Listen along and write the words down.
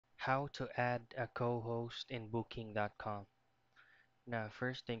How to add a co-host in booking.com. Now,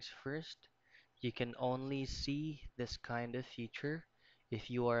 first things first, you can only see this kind of feature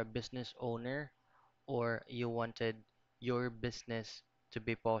if you are a business owner or you wanted your business to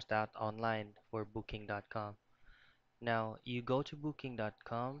be posted out online for booking.com. Now, you go to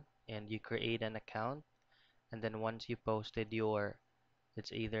booking.com and you create an account, and then once you posted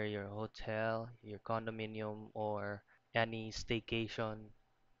it's either your hotel, your condominium, or any staycation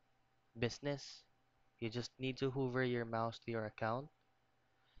business, you just need to hover your mouse to your account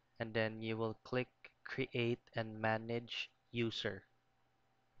and then you will click create and manage user.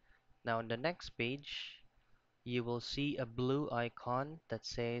 Now on the next page, you will see a blue icon that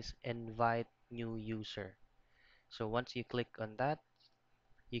says invite new user. So once you click on that,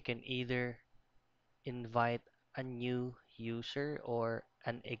 you can either invite a new user or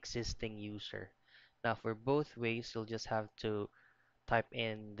an existing user. Now for both ways, you'll just have to type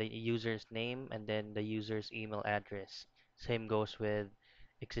in the user's name and then the user's email address. Same goes with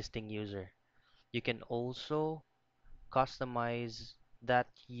existing user. You can also customize that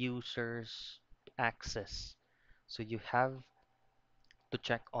user's access. So you have to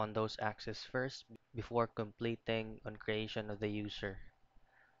check on those access first before completing on creation of the user.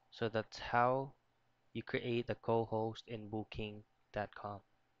 So that's how you create a co-host in booking.com.